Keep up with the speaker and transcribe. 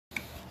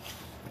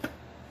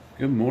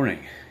Good morning,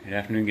 good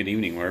afternoon, good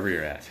evening, wherever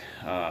you're at.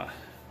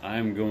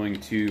 I'm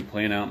going to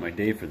plan out my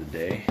day for the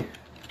day.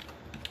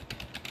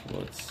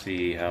 Let's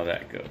see how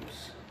that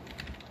goes.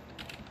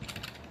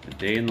 The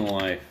day in the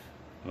life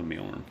of a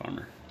mealworm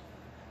farmer.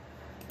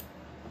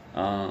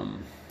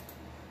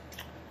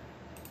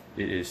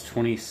 It is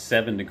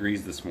 27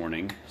 degrees this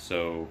morning,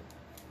 so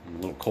I'm a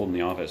little cold in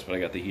the office, but I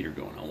got the heater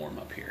going. I'll warm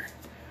up here.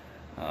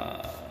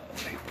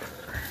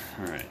 Paper.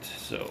 Alright,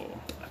 so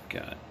I've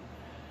got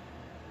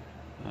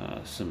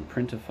some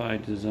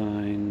printified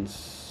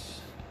designs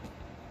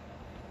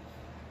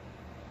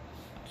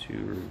to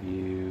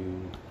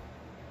review.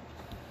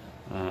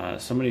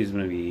 Somebody's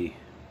going to be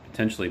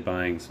potentially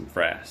buying some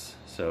frass,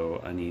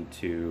 so I need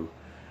to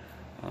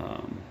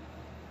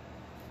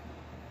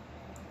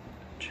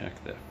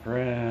check the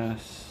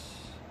frass.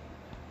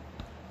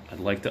 I'd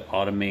like to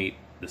automate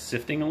the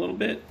sifting a little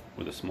bit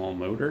with a small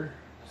motor,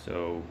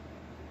 so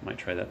might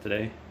try that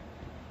today.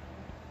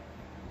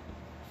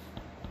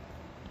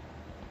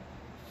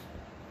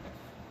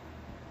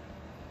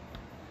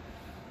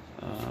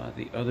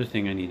 The other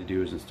thing I need to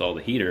do is install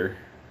the heater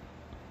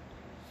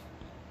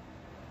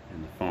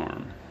in the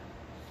farm.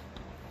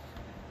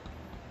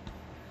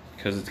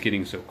 Because it's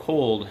getting so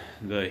cold,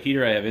 the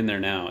heater I have in there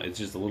now, it's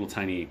just a little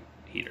tiny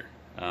heater.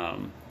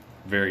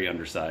 Very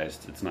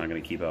undersized. It's not going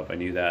to keep up. I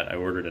knew that. I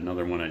ordered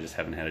another one. I just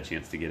haven't had a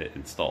chance to get it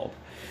installed.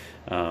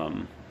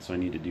 So I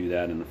need to do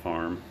that in the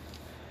farm.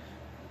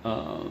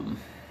 Oh,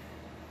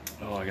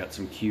 I got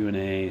some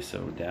Q&A. So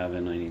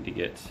Davin, I need to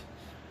get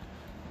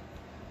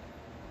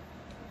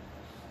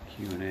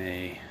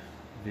Q&A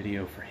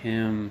video for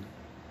him.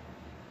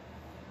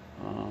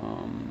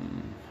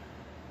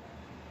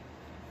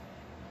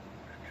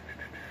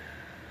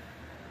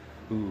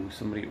 Ooh,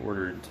 somebody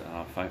ordered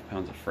 5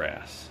 pounds of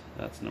frass.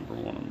 That's number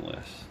one on the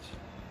list.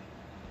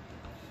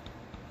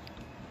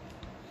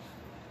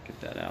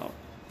 Get that out.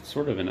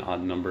 Sort of an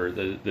odd number.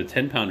 The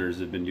 10 pounders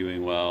have been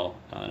doing well,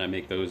 and I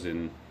make those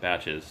in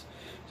batches,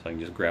 so I can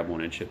just grab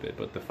one and ship it.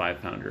 But the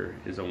 5 pounder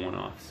is a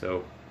one-off,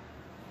 so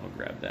I'll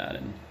grab that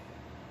and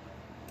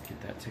get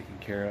that taken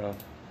care of.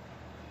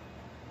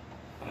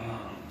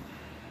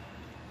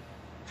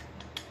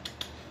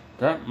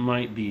 That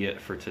might be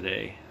it for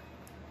today.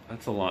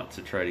 That's a lot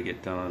to try to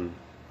get done.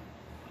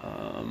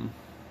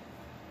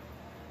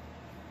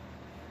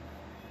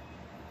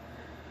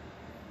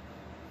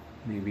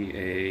 Maybe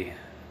a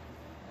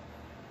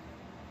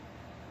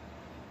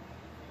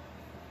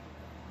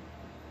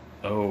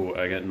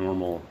I got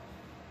normal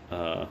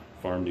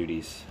farm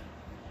duties.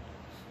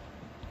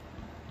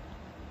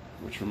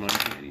 Which reminds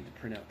me, I need to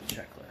print out the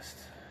checklist.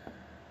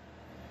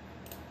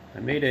 I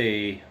made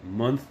a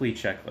monthly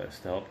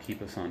checklist to help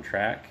keep us on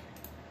track.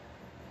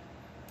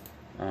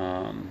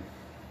 And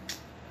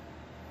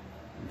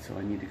so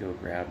I need to go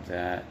grab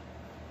that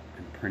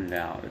and print it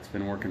out. It's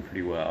been working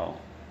pretty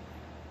well.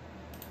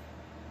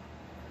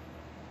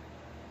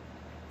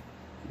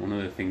 One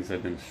of the things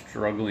I've been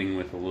struggling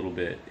with a little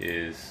bit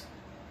is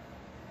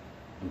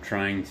I'm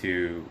trying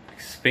to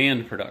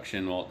expand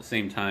production while at the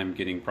same time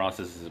getting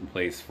processes in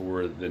place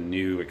for the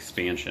new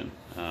expansion.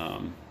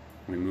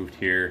 We moved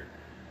here,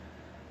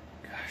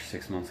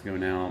 6 months ago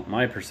now.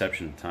 My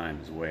perception of time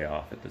is way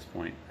off at this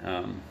point.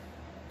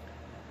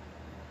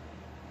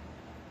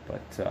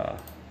 But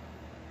I've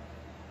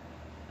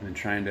been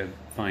trying to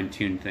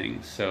fine-tune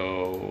things.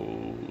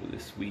 So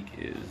this week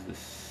is the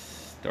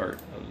start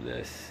of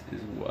this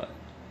is what?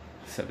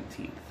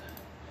 17th.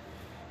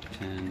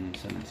 10,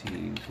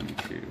 17,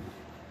 22.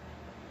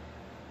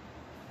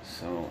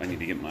 So I need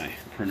to get my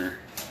printer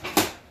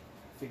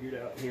figured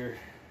out here.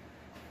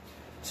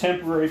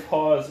 Temporary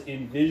pause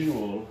in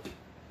visual.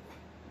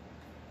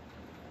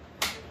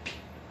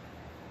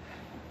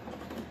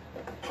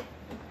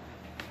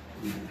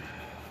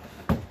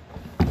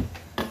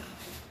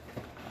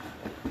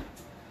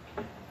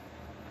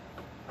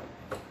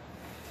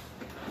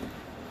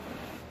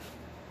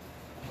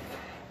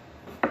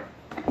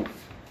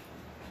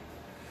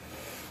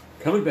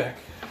 Coming back.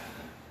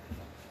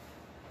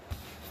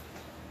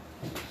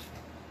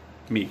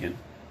 Me again.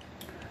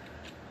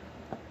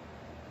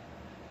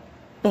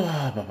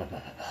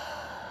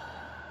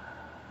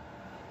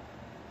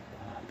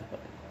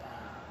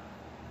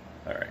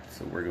 Alright,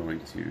 so we're going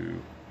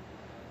to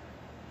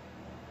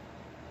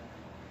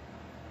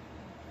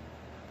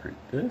print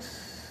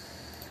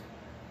this.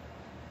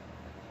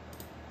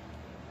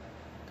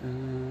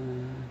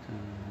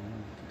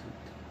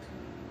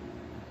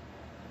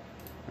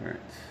 Alright.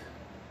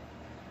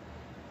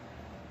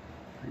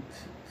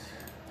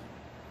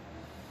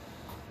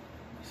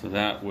 So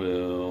that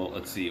will,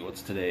 let's see,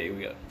 what's today?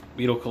 We got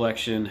beetle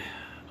collection,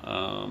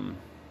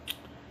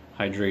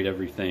 hydrate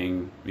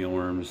everything,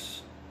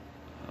 mealworms,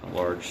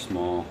 large,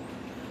 small,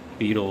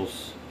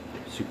 beetles,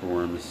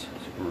 superworms,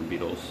 superworm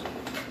beetles.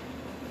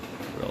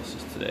 What else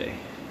is today?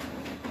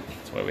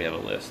 That's why we have a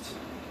list.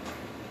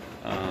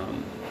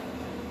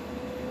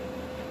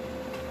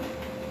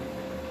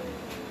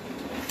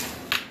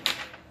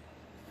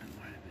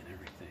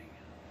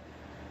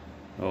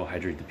 Oh,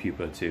 hydrate the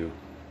pupa too.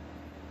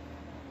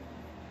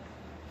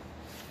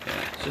 Yeah.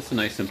 just a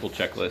nice simple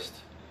checklist.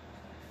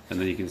 And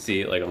then you can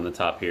see it like on the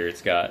top here,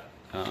 it's got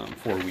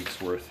 4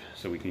 weeks worth,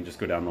 so we can just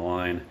go down the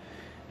line.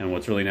 And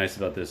what's really nice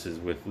about this is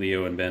with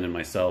Leo and Ben and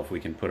myself, we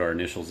can put our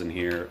initials in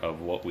here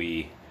of what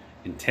we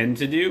intend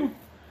to do,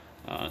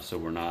 so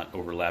we're not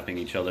overlapping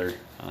each other,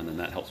 and then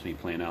that helps me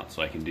plan out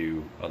so I can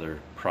do other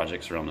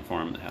projects around the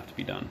farm that have to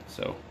be done.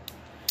 So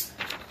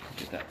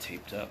get that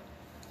taped up.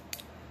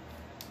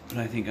 But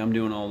I think I'm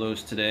doing all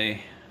those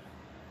today.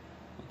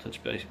 I'll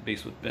touch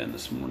base with Ben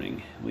this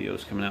morning.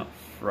 Leo's coming out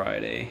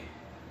Friday.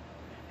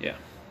 Yeah.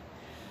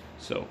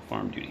 So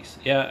farm duties.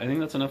 Yeah, I think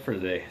that's enough for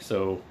today.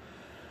 So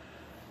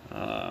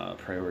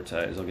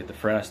prioritize. I'll get the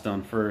frass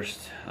done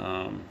first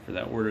for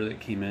that order that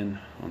came in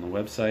on the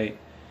website.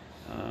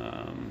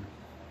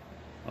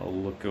 I'll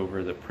look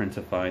over the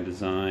Printify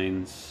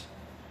designs.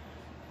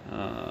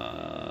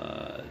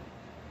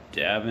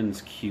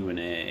 Davin's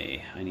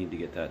Q&A. I need to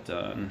get that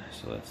done.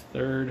 So that's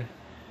third.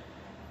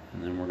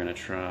 And then we're going to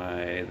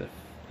try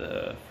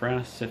the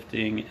frass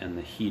sifting and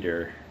the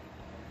heater.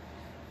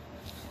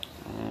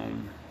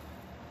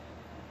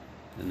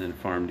 And then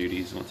farm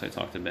duties. Once I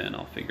talk to Ben,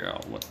 I'll figure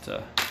out what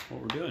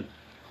we're doing.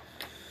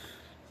 So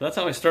that's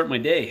how I start my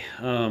day.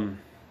 And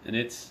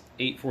it's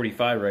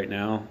 8:45 right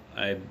now.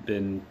 I've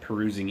been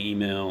perusing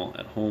email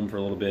at home for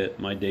a little bit.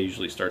 My day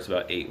usually starts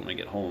about 8 when I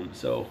get home.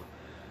 So,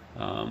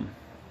 yeah,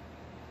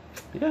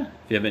 if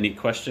you have any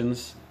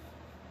questions,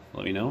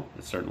 let me know.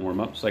 It's starting to warm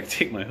up, so I can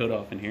take my hood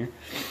off in here.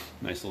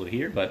 Nice little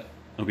heater, but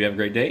hope you have a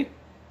great day.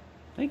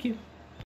 Thank you.